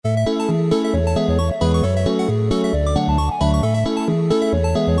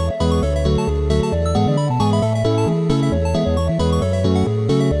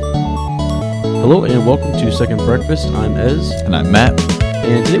Hello and welcome to Second Breakfast. I'm Ez. And I'm Matt.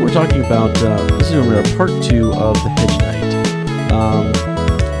 And today we're talking about, this is part 2 of the Hedge Knight,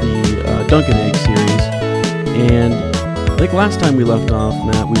 the Dunk and Egg series. And I think last time we left off,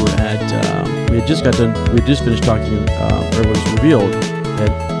 Matt, we were at, we had just finished talking, or it was revealed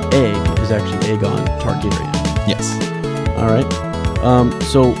that Egg is actually Aegon Targaryen. Yes. All right.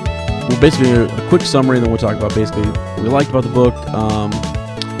 So we'll basically a quick summary, and then we'll talk about basically what we liked about the book,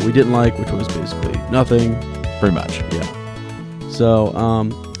 what we didn't like, which was basically nothing. Pretty much. Yeah.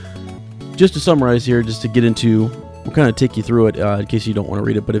 So just to summarize here, just to get into, we'll kind of take you through it in case you don't want to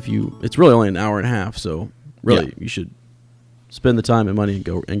read it. But it's really only an hour and a half, so really you should spend the time and money and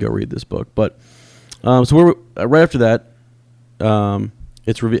go read this book. But so we're right after that,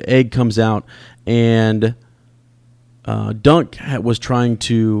 Egg comes out, and Dunk was trying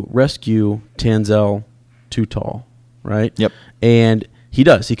to rescue Tanzell Too Tall, right? Yep. And he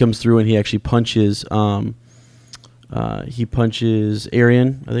does. He comes through and he actually punches. He punches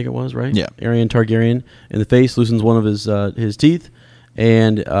Aerion, I think it was, right? Yeah. Aerion Targaryen in the face, loosens one of his teeth,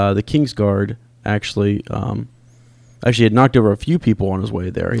 and the Kingsguard actually had knocked over a few people on his way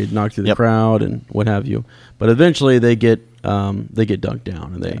there. He had knocked through the crowd and what have you. But eventually they get dunked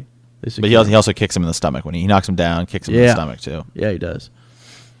down, and they but he also kicks him in the stomach when he knocks him down. Kicks him in the stomach too. Yeah, he does.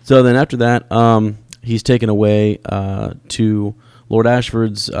 So then after that, he's taken away to Lord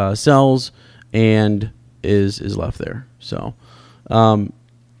Ashford's cells and is left there. So, and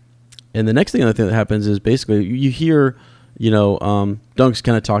the next thing I think that happens is basically you hear, Dunk's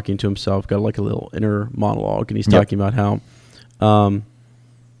kind of talking to himself, got like a little inner monologue, and he's talking about how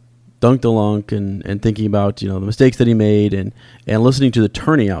Dunk the Lunk and thinking about the mistakes that he made and listening to the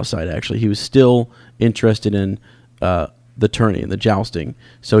tourney outside. Actually, he was still interested in the tourney and the jousting,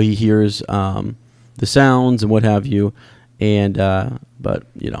 so he hears the sounds and what have you, and and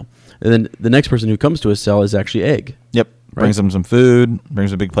then the next person who comes to his cell is actually Egg. Yep. Right? Brings him some food.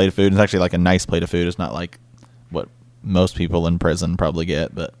 Brings him a big plate of food. It's actually like a nice plate of food. It's not like what most people in prison probably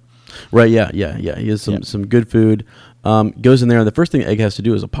get, but right. Yeah. He has some good food. Goes in there, and the first thing Egg has to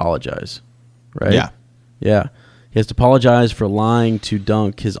do is apologize. Right. Yeah. He has to apologize for lying to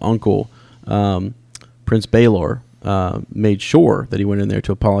Dunk. His uncle, Prince Baelor, made sure that he went in there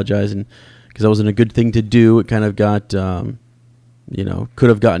to apologize, and because that wasn't a good thing to do. It kind of got, could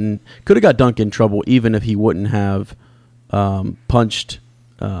have got Dunk in trouble even if he wouldn't have punched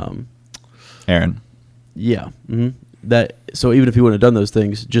Aaron. Yeah. Mm-hmm. So even if he wouldn't have done those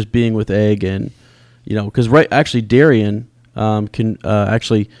things, just being with Egg and because actually Darian can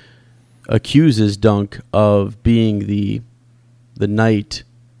actually accuses Dunk of being the knight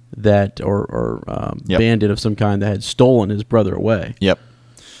that or bandit of some kind that had stolen his brother away. Yep.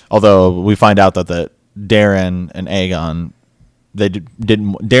 Although we find out that Darren and Aegon,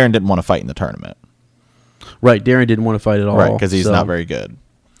 Darren didn't want to fight in the tournament. Right, Darren didn't want to fight at all. Right, because he's not very good.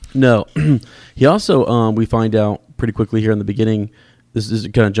 No. He also, we find out pretty quickly here in the beginning, this is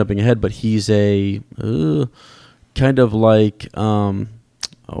kind of jumping ahead, but he's a kind of like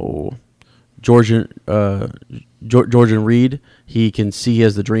Georgian Reed. He can see, he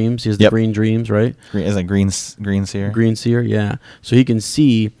has the dreams. He has the green dreams, right? Isn't Green Seer? Green Seer, yeah. So he can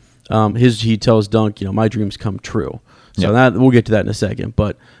see, he tells Dunk, my dreams come true. So that we'll get to that in a second.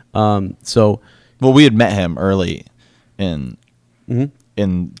 But well, we had met him early in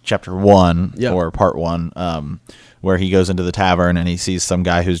chapter 1 or part 1, where he goes into the tavern and he sees some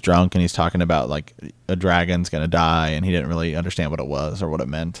guy who's drunk and he's talking about like a dragon's gonna die, and he didn't really understand what it was or what it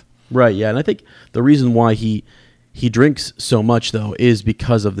meant. Right. Yeah, and I think the reason why he drinks so much though is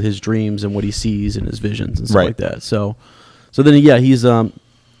because of his dreams and what he sees in his visions and stuff like that. So then he's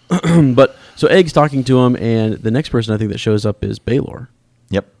but so Egg's talking to him, and the next person I think that shows up is Baelor.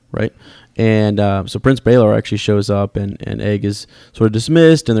 Yep. Right. And so Prince Baelor actually shows up, and Egg is sort of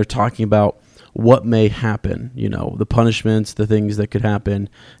dismissed, and they're talking about what may happen, the punishments, the things that could happen,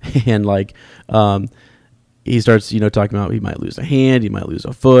 and like he starts, talking about he might lose a hand, he might lose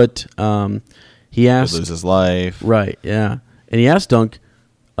a foot. He asks, lose his life. Right. Yeah. And he asked Dunk,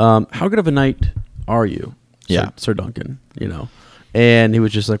 "How good of a knight are you, Sir Duncan?" And he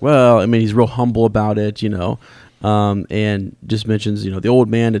was just like, "Well, I mean, he's real humble about it, and just mentions, the old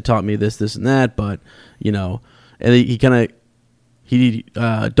man had taught me this, and that, but, and he kind of,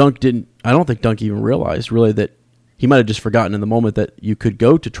 Dunk didn't, I don't think Dunk even realized really that he might have just forgotten in the moment that you could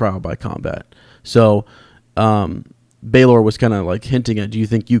go to trial by combat. So, Baelor was kind of like hinting at, do you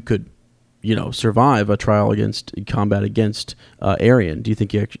think you could, survive a trial against Aerion? Do you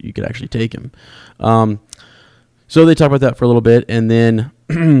think you could actually take him? So they talk about that for a little bit, and then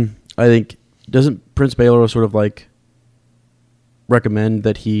I think, doesn't Prince Baelor sort of like recommend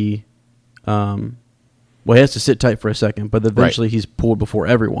that he Well, he has to sit tight for a second, but eventually he's pulled before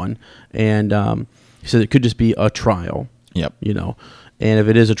everyone. And he said it could just be a trial. Yep. And if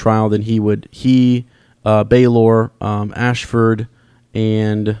it is a trial, then Baelor, Ashford,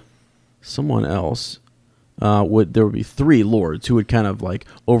 and someone else there would be 3 lords who would kind of like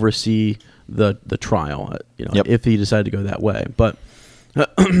oversee the trial. If he decided to go that way. But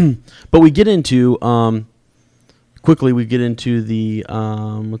we get into quickly. We get into the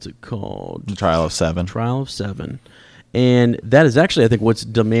what's it called? The Trial of Seven. Trial of Seven, and that is actually I think what's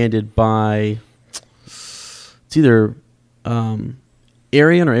demanded by. It's either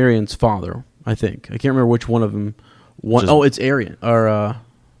Arian or Arian's father. I think I can't remember which one of them. It's Arian. Or am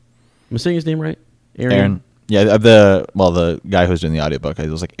I saying his name right? Aaron. Yeah, the guy who's doing the audiobook, it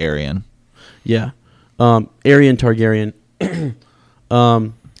was like Arian. Yeah, Arian Targaryen.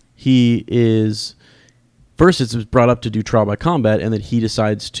 He is first. It's brought up to do trial by combat, and then he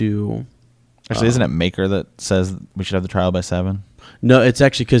decides to. Actually, isn't it Maker that says we should have the trial by 7? No, it's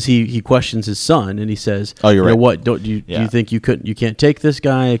actually because he questions his son, and he says, "Oh, you're right. What? Do you think you can't take this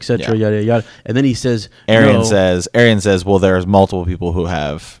guy, etc. Yada yada." And then he says, Arian says, "Well, there's multiple people who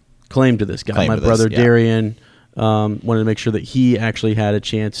have claim to this guy. My brother Darian wanted to make sure that he actually had a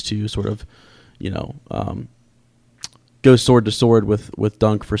chance to sort of, go sword to sword with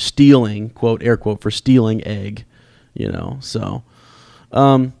Dunk for stealing, quote air quote, for stealing egg, So,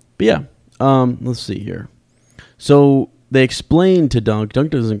 but yeah, let's see here. So they explain to Dunk.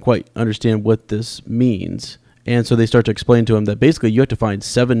 Dunk doesn't quite understand what this means. And so they start to explain to him that basically you have to find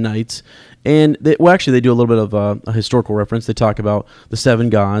 7 knights. And they do a little bit of a historical reference. They talk about the 7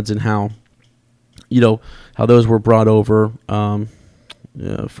 gods and how those were brought over from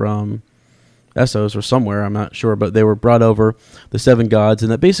Essos or somewhere. I'm not sure. But they were brought over, the 7 gods. And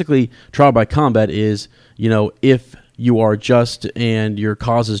that basically trial by combat is, if you are just and your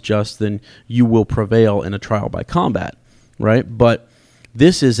cause is just, then you will prevail in a trial by combat. Right? But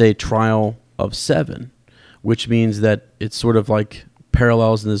this is a trial of 7, which means that it's sort of like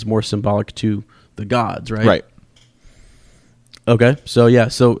parallels and is more symbolic to the gods, right? Right. Okay. So yeah.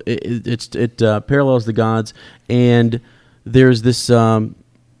 So it parallels the gods, and there's this.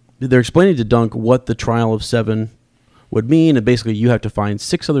 They're explaining to Dunk what the trial of 7 would mean, and basically you have to find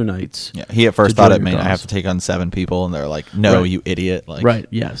 6 other knights. Yeah. He at first thought it meant I have to take on 7 people, and they're like, "No, you idiot!" Like, right.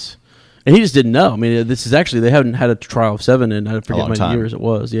 Yes. And he just didn't know. I mean, this is actually, they haven't had a trial of 7 in, I forget how many years it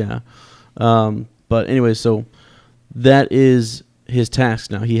was. Yeah. But anyway, so that is his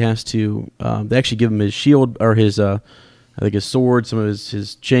task now. He has to, they actually give him his shield, or his, I think his sword, some of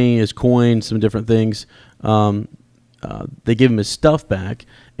his chain, his coin, some different things. They give him his stuff back,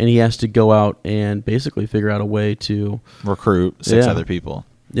 and he has to go out and basically figure out a way to recruit 6 other people.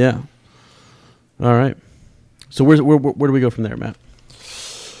 Yeah. All right. So where do we go from there, Matt?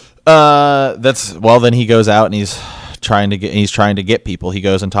 Then he goes out and he's trying to get people. He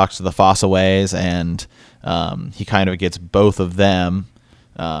goes and talks to the Fossaways, and he kind of gets both of them,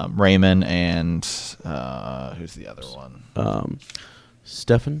 Raymond and who's the other one?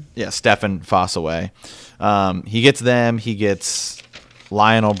 Stefan? Yeah, Stefan Fossaway. He gets them. He gets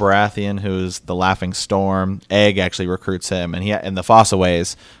Lionel Baratheon, who's the Laughing Storm. Egg actually recruits him, and the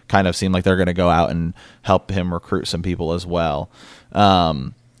Fossaways kind of seem like they're going to go out and help him recruit some people as well.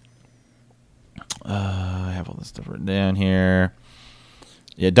 I have all this stuff written down here.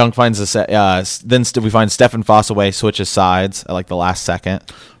 Yeah, Dunk finds then we find Stefan Fossaway switches sides at like the last second.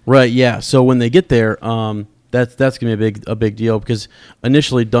 Right. Yeah. So when they get there, that's gonna be a big deal, because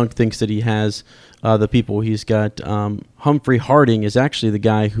initially Dunk thinks that he has the people. He's got Humphrey Harding is actually the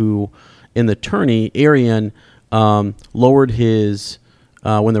guy who, in the tourney, Arian lowered his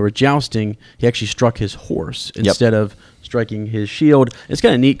when they were jousting. He actually struck his horse instead of striking his shield. It's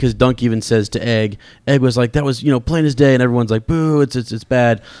kind of neat because Dunk even says to Egg was like, that was plain as day, and everyone's like, boo, it's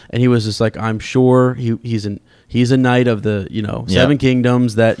bad, and he was just like, I'm sure he's a knight of the 7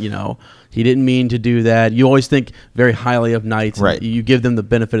 kingdoms, that he didn't mean to do that. You always think very highly of knights, right? You give them the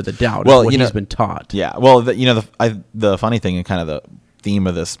benefit of the doubt. Well, what he's been taught. Yeah. Well, the funny thing and kind of the theme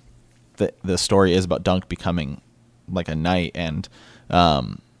of this the story is about Dunk becoming like a knight, and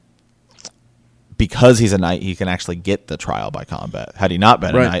because he's a knight, he can actually get the trial by combat. Had he not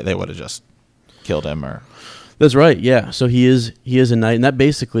been a knight, they would have just killed him. Or that's right, yeah. So he is a knight, and that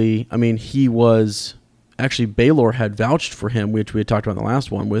basically, I mean, he was actually, Baelor had vouched for him, which we had talked about in the last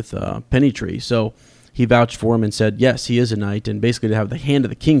one with Pennytree. So he vouched for him and said, yes, he is a knight, and basically to have the hand of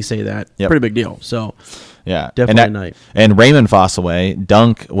the king say that, pretty big deal. So yeah, definitely a knight. And Raymond Fossaway,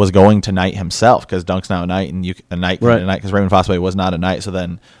 Dunk was going to knight himself, because Dunk's now a knight, and a knight because Raymond Fossaway was not a knight. So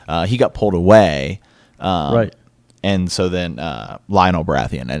then he got pulled away, right. And so then Lionel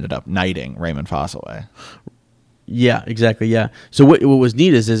Baratheon ended up knighting Raymond Fossaway. Yeah, exactly. Yeah. So what was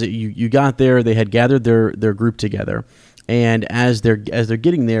neat is that you got there. They had gathered their group together, and as they're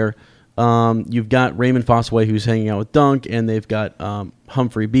getting there, you've got Raymond Fossaway who's hanging out with Dunk, and they've got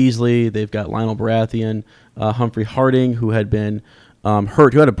Humphrey Beasley. They've got Lionel Baratheon, Humphrey Harding, who had been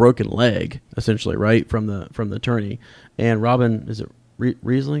hurt, who had a broken leg essentially, right from the tourney, and Robin, is it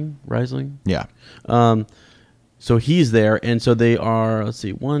Riesling? Yeah. So he's there, and so they are. Let's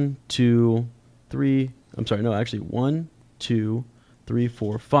see, 1, 2, 3. I'm sorry, no, actually 1, 2, 3,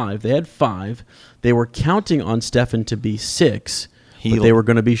 4, 5. They had 5. They were counting on Stefan to be 6, but they were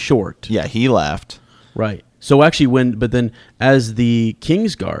going to be short. Yeah, he left. Right. So actually, but then as the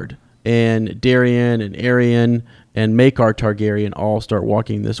Kingsguard and Darian and Aerion and Maekar Targaryen all start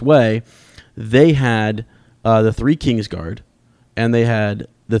walking this way, they had the 3 Kingsguard, and they had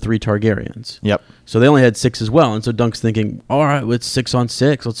the 3 Targaryens. Yep. So they only had 6 as well. And so Dunk's thinking, all right, it's 6 on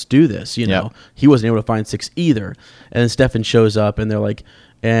 6. Let's do this. You know, he wasn't able to find 6 either. And then Stefan shows up, and they're like,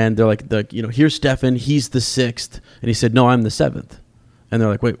 here's Stefan. He's the 6th. And he said, no, I'm the 7th. And they're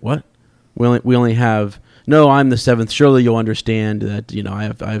like, wait, what? We only have, no, I'm the 7th. Surely you'll understand that,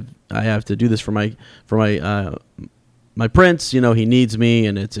 I have to do this for my prince. He needs me,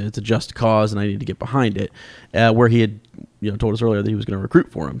 and it's a just cause, and I need to get behind it. Where he had, told us earlier that he was going to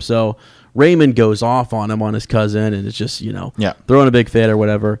recruit for him. So Raymond goes off on him, on his cousin, and it's just, throwing a big fit or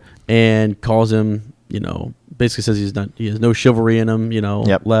whatever, and calls him, basically says he has no chivalry in him,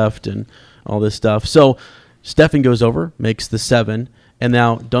 left, and all this stuff. So Stefan goes over, makes the 7, and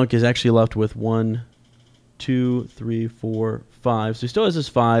now Dunk is actually left with 1, 2, 3, 4, 5. So he still has his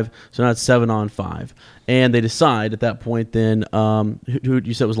 5. So now it's 7 on 5. And they decide at that point then, who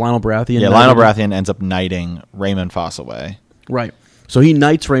you said was Lionel Baratheon? Yeah, Lionel Baratheon ends up knighting Raymond Fossaway. Right. So he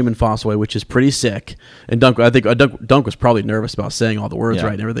knights Raymond Fossaway, which is pretty sick. And Dunk, I think Dunk was probably nervous about saying all the words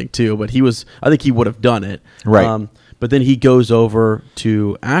right and everything too. But I think he would have done it. Right. But then he goes over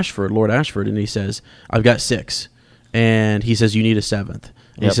to Ashford, Lord Ashford, and he says, "I've got 6," and he says, "You need a 7th."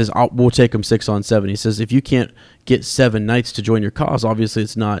 And he says, we'll take him 6 on 7. He says, if you can't get 7 knights to join your cause, obviously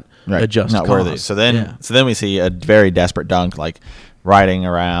it's not a just not cause. Worthy. So then we see a very desperate Dunk, like riding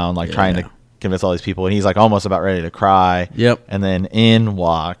around, like trying to convince all these people, and he's like almost about ready to cry. Yep. And then in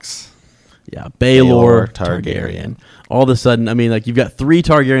walks Baelor Targaryen. All of a sudden, I mean, like, you've got 3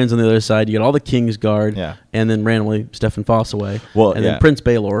 Targaryens on the other side. You got all the Kingsguard, and then randomly Stefan Fossaway. And then Prince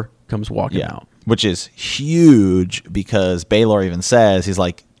Baelor comes walking out. Which is huge, because Baelor even says,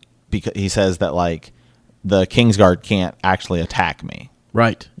 he says that, like, the Kingsguard can't actually attack me.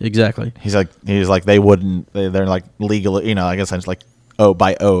 Right, exactly. He's like they wouldn't, they're like legally, I guess it's like,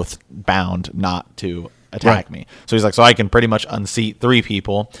 by oath bound not to attack me. So he's like, so I can pretty much unseat 3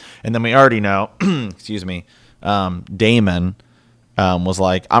 people. And then we already know, excuse me, Daemon was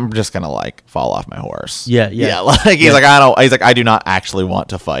like, I'm just gonna like fall off my horse. Like he's like, I do not actually want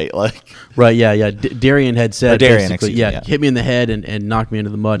to fight. Like, right, Darian had said, basically, me, hit me in the head and knock me into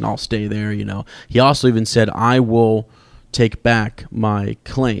the mud, and I'll stay there. He also even said, I will take back my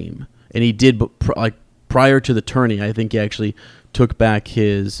claim, and he did. But prior to the tourney, I think he actually took back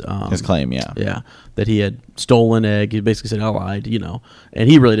his claim. That he had stolen egg. He basically said, I lied, and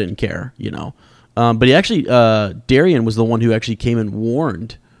he really didn't care, But he actually, Darian was the one who actually came and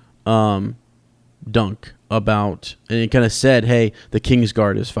warned Dunk about, and he kind of said, hey, the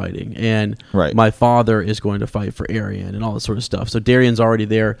Kingsguard is fighting, and my father is going to fight for Aerion, and all this sort of stuff. So Darian's already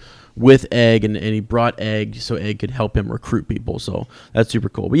there with Egg, and he brought Egg so Egg could help him recruit people. So that's super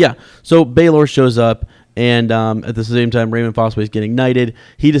cool. But yeah, so Baelor shows up, and at the same time, Raymond Fossaway is getting knighted.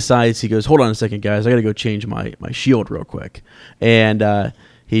 He goes, hold on a second, guys. I got to go change my shield real quick. And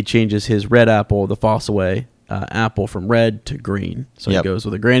he changes his red apple, the Fossaway apple, from red to green. So he goes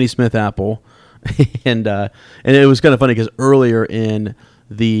with a Granny Smith apple. and it was kind of funny because earlier in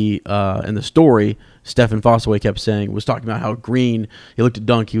the story, Stefan Fossaway was talking about how green. He looked at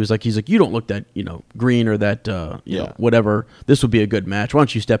Dunk. He's like, you don't look that green or that whatever. This would be a good match. Why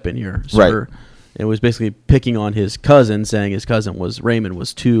don't you step in here, sir? Right. It was basically picking on his cousin, saying his cousin Raymond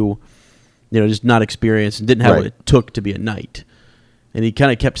was too, just not experienced and didn't have what it took to be a knight. And he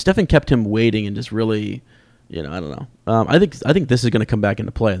kind of Stefan kept him waiting and just really, I don't know. I think this is going to come back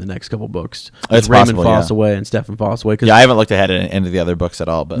into play in the next couple books. It's Raymond Fossaway and Stefan Fossaway. I haven't looked ahead into the other books at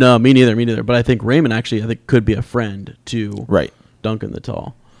all. But no, me neither. But I think Raymond actually, could be a friend to Duncan the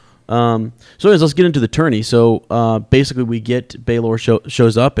Tall. So anyways, let's get into the tourney. So basically we get Baelor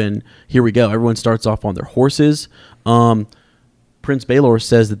shows up, and here we go. Everyone starts off on their horses. Prince Baelor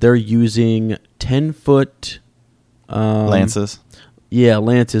says that they're using 10-foot... lances. Yeah,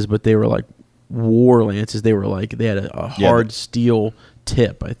 lances, but they were like war lances. They had a hard steel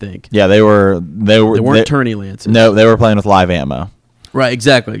tip, I think. Yeah, they weren't tourney lances. No, they were playing with live ammo. Right,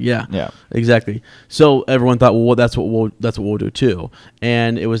 exactly. Yeah, exactly. So everyone thought, well, that's what we'll do too.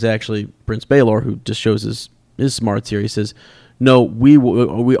 And it was actually Prince Baelor who just shows his smarts here. He says, no,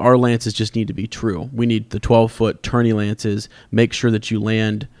 our lances just need to be true. We need the 12-foot tourney lances. Make sure that you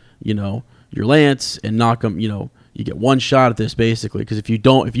land, your lance and knock them. You get one shot at this basically, because if you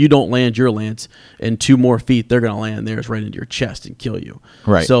don't land your lance in 2 more feet, they're going to land theirs right into your chest and kill you.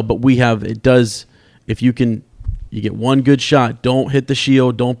 Right. So, but if you can, you get one good shot. Don't hit the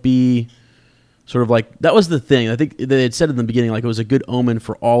shield. Don't be sort of like, that was the thing. I think they had said in the beginning, like it was a good omen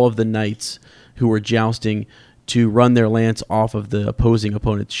for all of the knights who were jousting to run their lance off of the opposing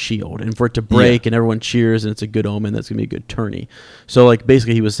opponent's shield and for it to break and everyone cheers and it's a good omen. That's going to be a good tourney. So like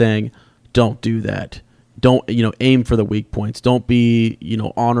basically he was saying, don't do that. Don't, aim for the weak points. Don't be,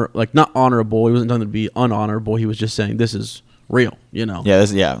 not honorable. He wasn't trying to be unhonorable. He was just saying this is real,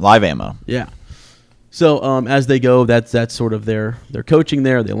 Yeah, live ammo. Yeah. So as they go, that's sort of their coaching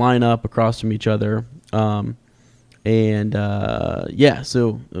there. They line up across from each other. So it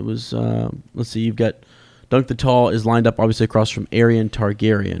was, let's see, you've got Dunk the Tall is lined up obviously across from Aerion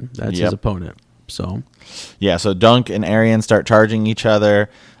Targaryen. That's his opponent. So yeah, so Dunk and Aerion start charging each other,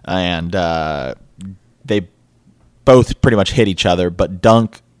 and they both pretty much hit each other, but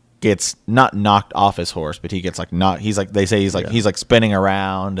Dunk gets not knocked off his horse, but he gets like knocked. He's like, they say he's like spinning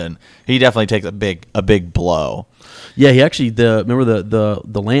around, and he definitely takes a big blow. Yeah, he actually remember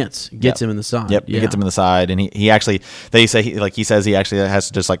the lance gets him in the side. Yep, he gets him in the side, and he actually, they say he says he actually has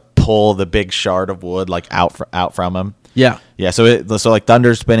to just like pull the big shard of wood like out from him. Yeah, yeah. So like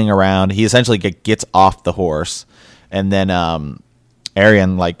Thunder's spinning around. He essentially gets off the horse, and then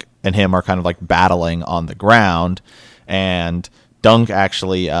Aerion and him are kind of like battling on the ground, and Dunk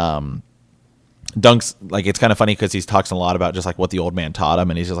actually Dunk's like, it's kind of funny because he talks a lot about just like what the old man taught him,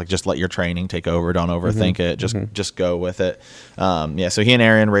 and he's just like, just let your training take over, don't overthink it, just go with it. So he and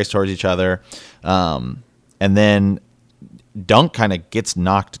Aerion race towards each other, and then Dunk kind of gets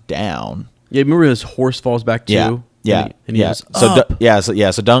knocked down. Yeah, remember his horse falls back too. So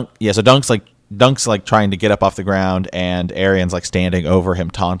Dunk's like trying to get up off the ground, and Aerion's like standing over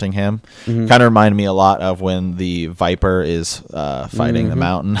him, taunting him. Kind of reminded me a lot of when the Viper is fighting the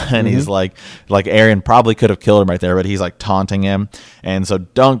Mountain, and he's like Aerion probably could have killed him right there, but he's like taunting him, and so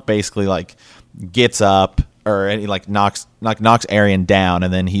Dunk basically like gets up, and he like knocks Aerion down,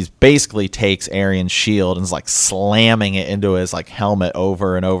 and then he's basically takes Aerion's shield and is like slamming it into his like helmet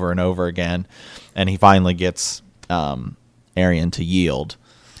over and over and over again, and he finally gets Aerion to yield.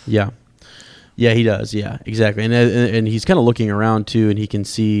 Yeah. Yeah, he does. Yeah, exactly. And he's kind of looking around too, and he can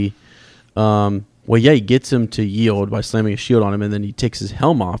see. He gets him to yield by slamming a shield on him, and then he takes his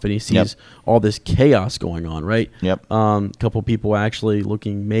helm off, and he sees all this chaos going on. Right. Yep. A couple people actually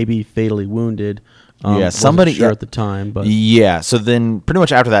looking maybe fatally wounded. Somebody sure at the time, but So then, pretty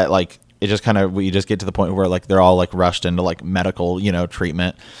much after that, like it just kind of, we just get to the point where like they're all like rushed into like medical,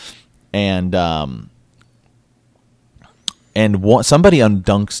 treatment, and somebody on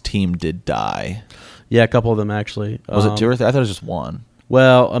Dunk's team did die. Yeah, a couple of them actually. Was it 2 or 3? I thought it was just 1.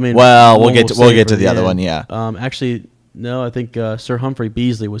 Well, I mean, we'll get to the other one. Yeah. Actually, no. I think Sir Humphrey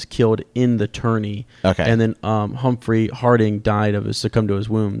Beasley was killed in the tourney. Okay. And then Humphrey Harding succumbed to his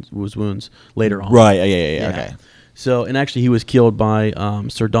wounds later on. Right. Yeah. Okay. So, and actually, he was killed by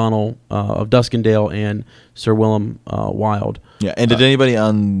Sir Donald of Duskendale and Sir Willem Wild. Yeah, and did anybody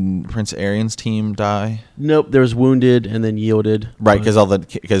on Prince Aerion's team die? Nope, there was wounded and then yielded. Right,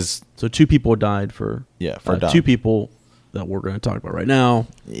 because so 2 people died for Dunk. 2 people that we're going to talk about right now.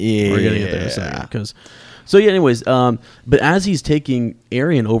 Yeah, we're going to get there in a second. Anyways, but as he's taking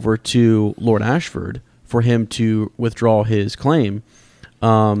Aerion over to Lord Ashford for him to withdraw his claim,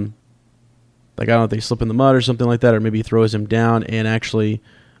 I don't know if they slip in the mud or something like that, or maybe he throws him down, and actually,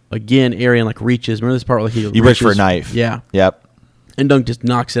 again, Aerion like reaches. Remember this part where he reaches for a knife. Yeah. Yep. And Dunk just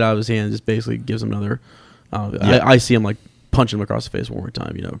knocks it out of his hand, just basically gives him another. I see him like punch him across the face one more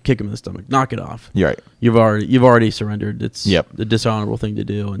time. Kick him in the stomach, knock it off. You're right. You've already surrendered. It's the dishonorable thing to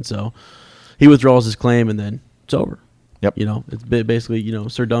do, and so he withdraws his claim, and then it's over. Yep. It's basically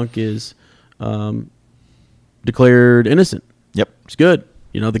Sir Dunk is declared innocent. Yep. It's good.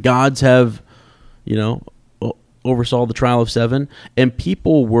 The gods have. Oversaw the trial of 7, and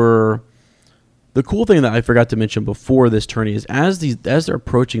people were. The cool thing that I forgot to mention before this tourney is as they're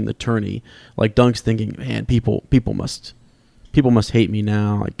approaching the tourney, like Dunk's thinking, man, people must hate me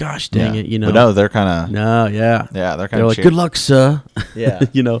now. Like, gosh dang it, But no, they're kind of. No, yeah, yeah, they're kind of like, good luck, sir. Yeah,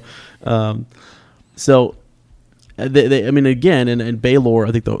 So, they I mean, again, and Baelor,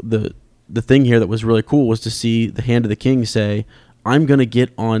 I think the thing here that was really cool was to see the Hand of the King say, I'm going to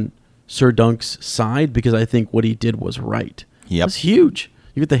get on Sir Dunk's side because I think what he did was right. Yep. That's huge.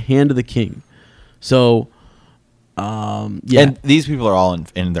 You get the Hand of the King. So, And these people are all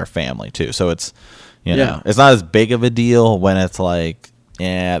in their family, too. So it's, it's not as big of a deal when it's like,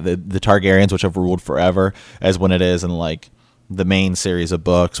 the Targaryens, which have ruled forever, as when it is in, like, the main series of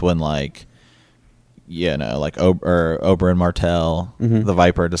books when, like, like Oberyn Martell, the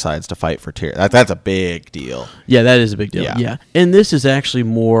Viper, decides to fight for Tyrion. That's a big deal. Yeah, that is a big deal. Yeah. And this is actually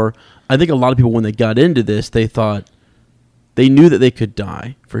more, I think a lot of people, when they got into this, they thought, they knew that they could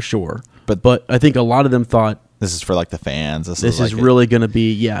die, for sure. But I think a lot of them thought, this is for, like, the fans. This is really going to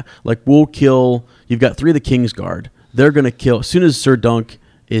be, like, we'll kill, you've got 3 of the Kingsguard. They're going to kill, as soon as Sir Dunk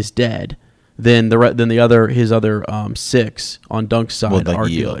is dead, then his other 6 on Dunk's side are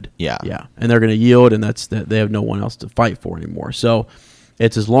yield. good. Yeah. And they're going to yield, and they have no one else to fight for anymore. So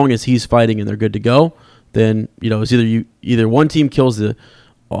it's as long as he's fighting and they're good to go, then it's either one team kills the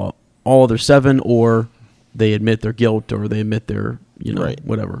all other 7, or they admit their guilt, or they admit their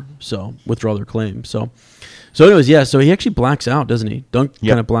whatever. So withdraw their claim. So anyways, so he actually blacks out, doesn't he? Dunk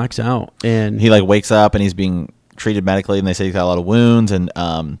kind of blacks out, and he like wakes up and he's being treated medically, and they say he's got a lot of wounds, and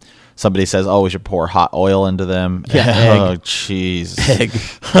somebody says, "Oh, we should pour hot oil into them." Yeah, oh, jeez. Egg.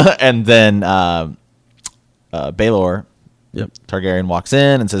 And then Baelor, Targaryen, walks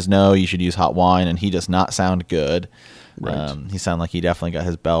in and says, "No, you should use hot wine," and he does not sound good. Right. He sounded like he definitely got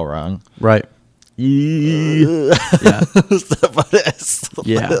his bell rung. Right. Yeah.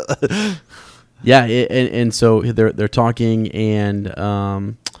 Yeah. And so they're talking, and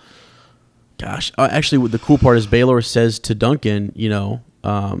actually, the cool part is Baelor says to Duncan,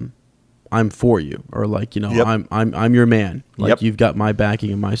 I'm for you, or like, I'm your man. Like, you've got my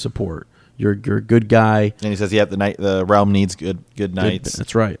backing and my support. You're a good guy. And he says, the realm needs good knights.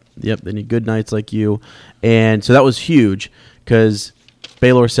 That's right. Yep, they need good knights like you. And so that was huge, because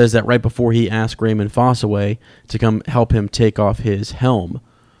Baelor says that right before he asked Raymond Fossaway to come help him take off his helm.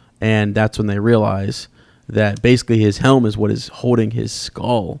 And that's when they realize that basically his helm is what is holding his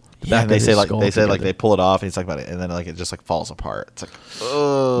skull. They say they pull it off, and he's like about it, and then like it just like falls apart. It's like,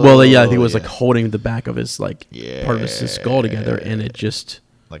 oh. Well, I think it was like holding the back of his part of his skull together, and it just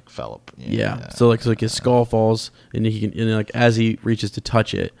like fell up. Yeah. So like his skull falls, and he can, and like as he reaches to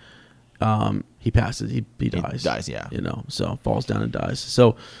touch it, he passes. He dies. He dies. Yeah. So falls down and dies.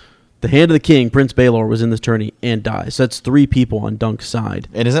 So the Hand of the King, Prince Baelor, was in this tourney and dies. So that's 3 people on Dunk's side.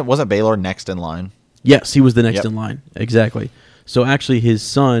 And wasn't Baelor next in line? Yes, he was the next in line. Exactly. So actually, his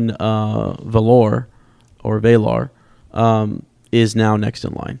son Valar, is now next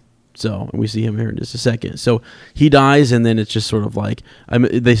in line. So, and we see him here in just a second. So he dies, and then it's just sort of like,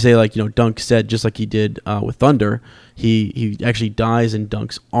 they say, like, Dunk said, just like he did with Thunder, he actually dies in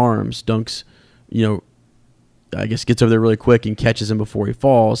Dunk's arms. Dunk's, I guess gets over there really quick and catches him before he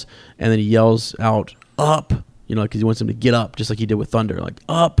falls, and then he yells out, "Up!" Because he wants him to get up, just like he did with Thunder, like,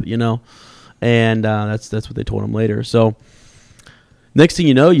 "Up!" And that's what they told him later. So next thing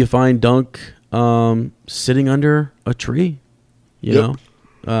you know, you find Dunk sitting under a tree. That's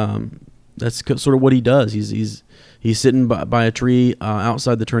sort of what he does. He's sitting by a tree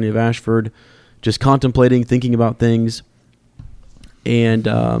outside the tourney of Ashford, just contemplating, thinking about things. And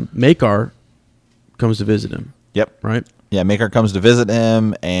Maekar comes to visit him. Yep. Right? Yeah, Maekar comes to visit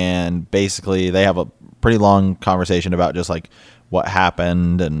him, and basically they have a pretty long conversation about just like what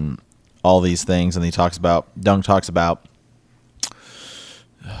happened and all these things. And Dunk talks about,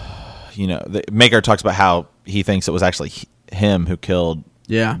 Maekar talks about how he thinks it was actually him who killed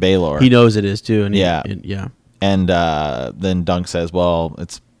Baelor. He knows it is too. And And then Dunk says, "Well,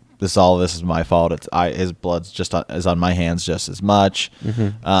 all this is my fault. His blood's is on my hands just as much."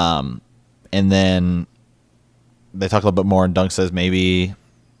 Mm-hmm. And then they talk a little bit more, and Dunk says, maybe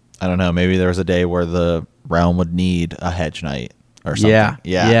there was a day where the realm would need a hedge knight or something.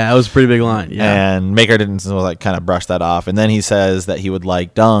 Yeah, that was a pretty big line. Yeah. And Maekar didn't kind of brush that off, and then he says that he would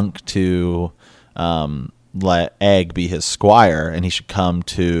like Dunk to let Egg be his squire, and he should come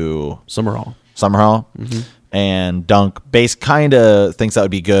to Summerhall. Mm-hmm. And Dunk kind of thinks that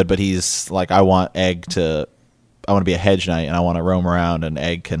would be good, but he's like, I want to be a hedge knight, and I want to roam around, and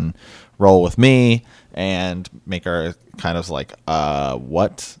Egg can roll with me. And Maekar kind of like,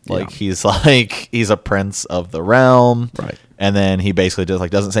 what? Like, he's a prince of the realm. Right. And then he basically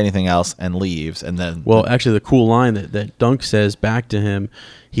doesn't say anything else and leaves. And then, actually, the cool line that Dunk says back to him,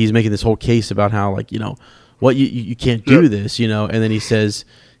 he's making this whole case about how, like, what you can't do this, and then he says,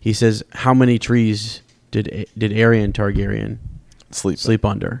 how many trees did Aerion Targaryen sleep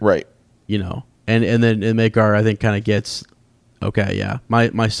under? Right. And then Maekar, I think, kind of gets Okay, yeah.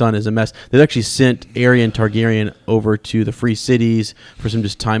 My son is a mess. They've actually sent Aerion Targaryen over to the Free Cities for some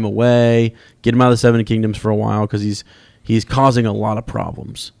just time away, get him out of the Seven Kingdoms for a while because he's causing a lot of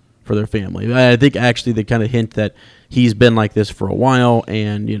problems for their family. I think actually they kind of hint that he's been like this for a while,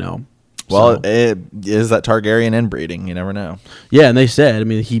 and Well, it is that Targaryen inbreeding. You never know. Yeah, and they said, I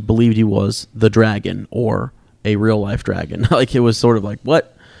mean, he believed he was the dragon or a real life dragon. Like, it was sort of like,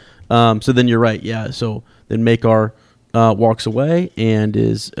 what? So then you're right, yeah. So then Maekar walks away, and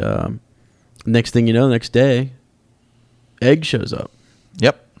is next thing you know, next day, Egg shows up.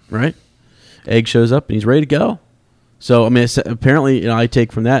 Yep. Right? Egg shows up, and he's ready to go. So, I mean, apparently, I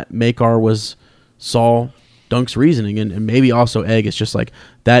take from that, Maekar saw Dunk's reasoning, and maybe also Egg is just like,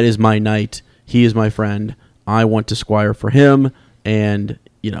 that is my knight, he is my friend, I want to squire for him, and,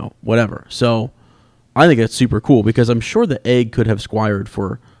 whatever. So, I think that's super cool, because I'm sure that Egg could have squired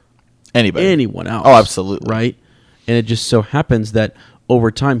for anyone else. Oh, absolutely. Right? And it just so happens that over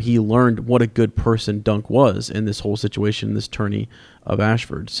time he learned what a good person Dunk was in this whole situation, this tourney of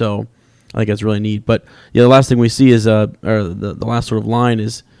Ashford. So I think that's really neat. But the last thing we see is, or the last sort of line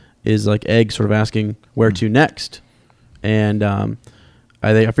is like Egg sort of asking where to next. And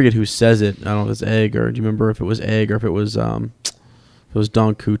I forget who says it. I don't know if it's Egg, or do you remember if it was Egg or if it was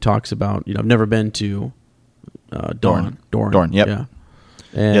Dunk who talks about, I've never been to Dorne. Yep. Yeah.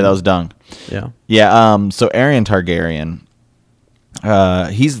 And that was Dunk. Yeah. Yeah. So Aerion Targaryen,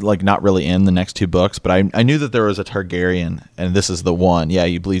 he's like not really in the next two books, but I knew that there was a Targaryen, and this is the one. Yeah,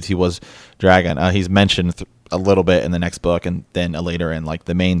 you believed he was dragon. He's mentioned a little bit in the next book, and then later in like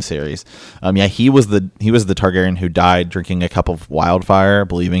the main series. Yeah, he was the Targaryen who died drinking a cup of wildfire,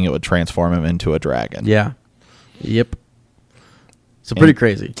 believing it would transform him into a dragon. Yeah. Yep. So pretty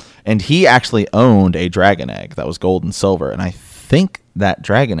crazy. And he actually owned a dragon egg that was gold and silver, and I think that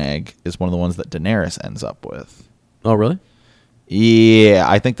dragon egg is one of the ones that Daenerys ends up with. Oh, really? Yeah,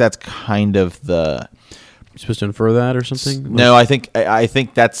 I think that's kind of the... You're supposed to infer that or something? No, I think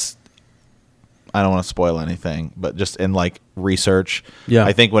that's... I don't want to spoil anything, but just in like research, yeah.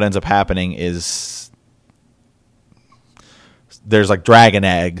 I think what ends up happening is there's like dragon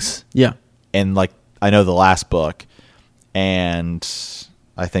eggs. Yeah. And like, I know the last book, and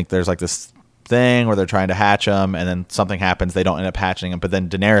I think there's like this thing where they're trying to hatch them, and then something happens, they don't end up hatching them, but then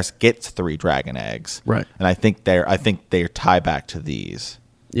Daenerys gets 3 dragon eggs. Right. And I think they tie back to these.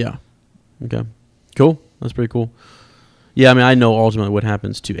 Yeah. Okay. Cool. That's pretty cool. Yeah, I mean, I know ultimately what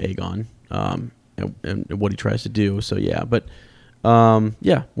happens to Aegon, and what he tries to do. So yeah, but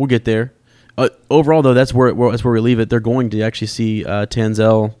yeah, we'll get there. Overall, though, that's where we leave it. They're going to actually see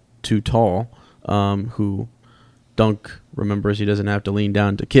Tanzel Too Tall, who Dunk remembers he doesn't have to lean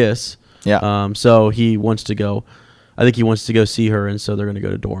down to kiss. Yeah. So he wants to go. I think he wants to go see her, and so they're going to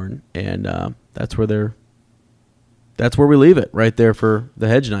go to Dorne, and that's where we leave it right there for the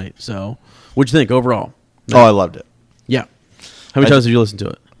Hedge Knight. So, what'd you think overall? No. Oh, I loved it. Yeah. How many times did you listen to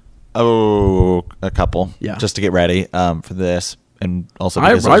it? Oh, a couple. Yeah. Just to get ready for this, and also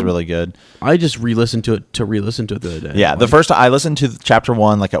because it was really good. I just re-listened to it the other day. Yeah, the first time I listened to chapter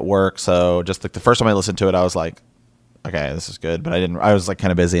 1 like at work, so just like the first time I listened to it, I was like, okay, this is good, but I was like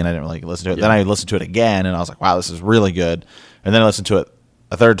kind of busy and I didn't really listen to it. Yeah. Then I listened to it again and I was like, wow, this is really good. And then I listened to it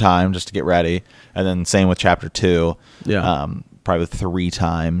a third time just to get ready, and then same with chapter 2. Yeah. Probably 3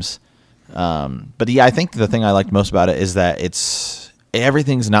 times. But yeah, I think the thing I liked most about it is that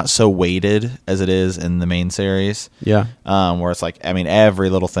everything's not so weighted as it is in the main series. Yeah. Where it's like, I mean, every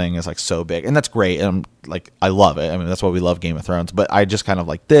little thing is like so big, and that's great. And like, I love it. I mean, that's why we love Game of Thrones. But I just kind of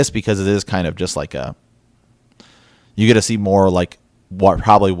like this because it is kind of just like you get to see more like what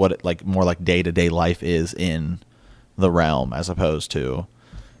it like more like day-to-day life is in the realm as opposed to,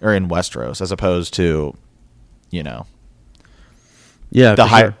 or in Westeros as opposed to, yeah,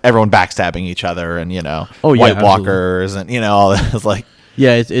 sure. Everyone backstabbing each other, and White Walkers, and all that. It's like,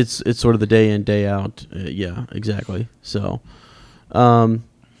 yeah, it's sort of the day in, day out. Yeah, exactly. So,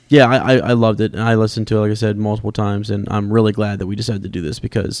 yeah, I loved it, and I listened to it, like I said, multiple times, and I'm really glad that we decided to do this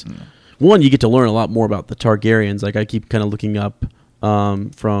because, one, you get to learn a lot more about the Targaryens. Like, I keep kind of looking up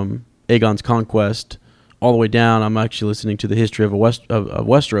from Aegon's conquest all the way down. I'm actually listening to the history of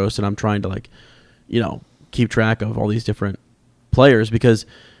Westeros, and I'm trying to keep track of all these different players, because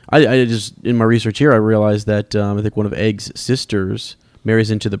I just, in my research here, I realized that I think one of Egg's sisters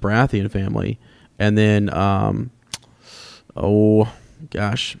marries into the Baratheon family, and then Baratheon,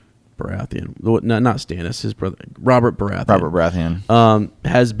 not Stannis, his brother Robert Baratheon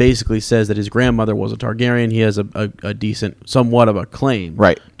has basically says that his grandmother was a Targaryen. He has a decent, somewhat of a claim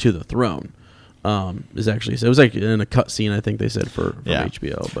right to the throne. is actually, so it was like in a cutscene, I think they said from Yeah.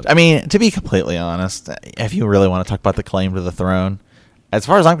 HBO. But I mean, to be completely honest, if you really want to talk about the claim to the throne, as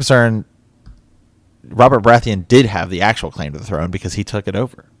far as I'm concerned, Robert Baratheon did have the actual claim to the throne because he took it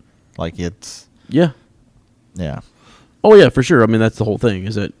over. Like it's yeah. Oh yeah, for sure. I mean, that's the whole thing.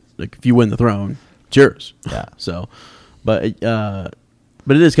 Is that like if you win the throne, it's yours. Yeah. So, but it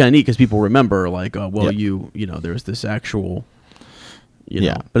is kind of neat because people remember like, well, Yep. you know, there's this actual. You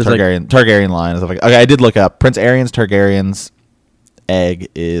know, But it's Targaryen line and stuff like. Okay, I did look up Prince Aerys Targaryen's egg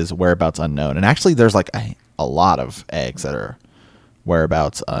is whereabouts unknown, and actually, there's like a lot of eggs that are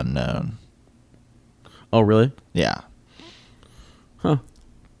whereabouts unknown. Oh, really? Yeah. Huh.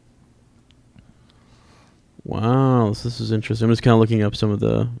 Wow, this is interesting. I'm just kind of looking up some of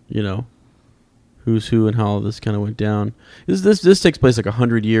the, you know, who's who and how this kind of went down. This takes place like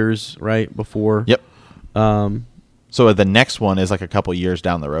 100 years, right, before. Yep. So the next one is like a couple years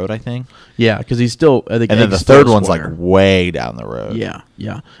down the road, I think. Yeah, because he's still. I think. And then the third one's like way down the road. Yeah,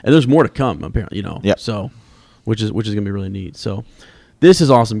 and there's more to come apparently. You know. Yep. So, which is gonna be really neat. So, this is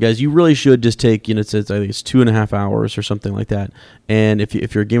awesome, guys. You really should just take. You know, it says I think it's 2.5 hours or something like that. And if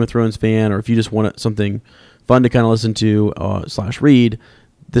you're a Game of Thrones fan, or if you just want something fun to kind of listen to / read,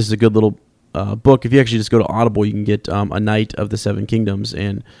 this is a good little book. If you actually just go to Audible, you can get A Night of the Seven Kingdoms,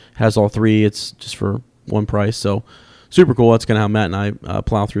 and has all three. It's just for one price. So super cool. That's kind of how Matt and I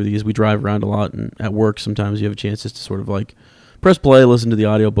plow through these. We drive around a lot, and at work sometimes you have a chance just to sort of like press play, listen to the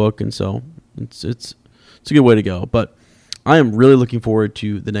audiobook, and so it's a good way to go. But I am really looking forward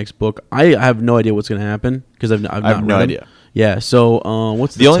to the next book. I have no idea what's going to happen because I've not no read idea. them. Yeah. So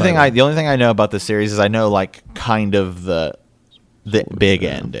what's The only thing I know about this series is I know like kind of the big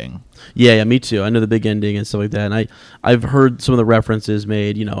ending. Yeah, me too. I know the big ending and stuff like that, and I've heard some of the references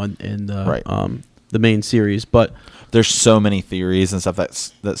made, you know, in the the main series, but there's so many theories and stuff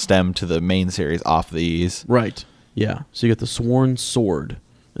that stem to the main series off these. Right. Yeah. So you got the Sworn Sword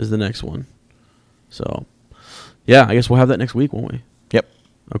is the next one. So, yeah, I guess we'll have that next week, won't we? Yep.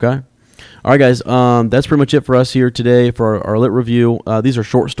 Okay. All right, guys. That's pretty much it for us here today for our lit review. These are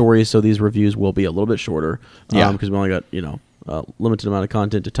short stories, so these reviews will be a little bit shorter. Because we only got a limited amount of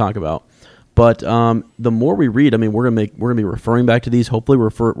content to talk about. But the more we read, I mean, we're gonna be referring back to these. Hopefully,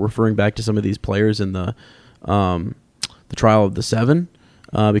 referring back to some of these players in the Trial of the Seven,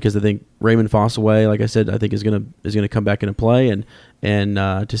 because I think Raymond Fossaway, like I said, I think is gonna come back into play, and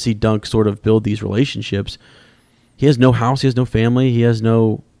to see Dunk sort of build these relationships. He has no house, he has no family, he has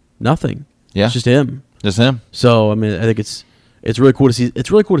nothing. Yeah, it's just him. Just him. So I mean, I think it's really cool to see. It's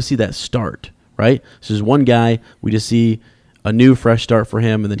really cool to see that start, right? So there's one guy, we just see a new fresh start for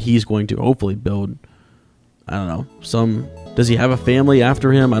him, and then he's going to hopefully build, I don't know, does he have a family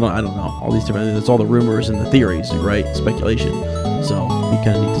after him? I don't know. All these different, it's all the rumors and the theories, right? Speculation. So we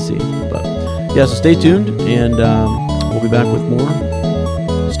kind of need to see. But yeah, so stay tuned, and we'll be back with more.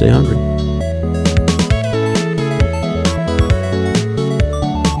 Stay hungry.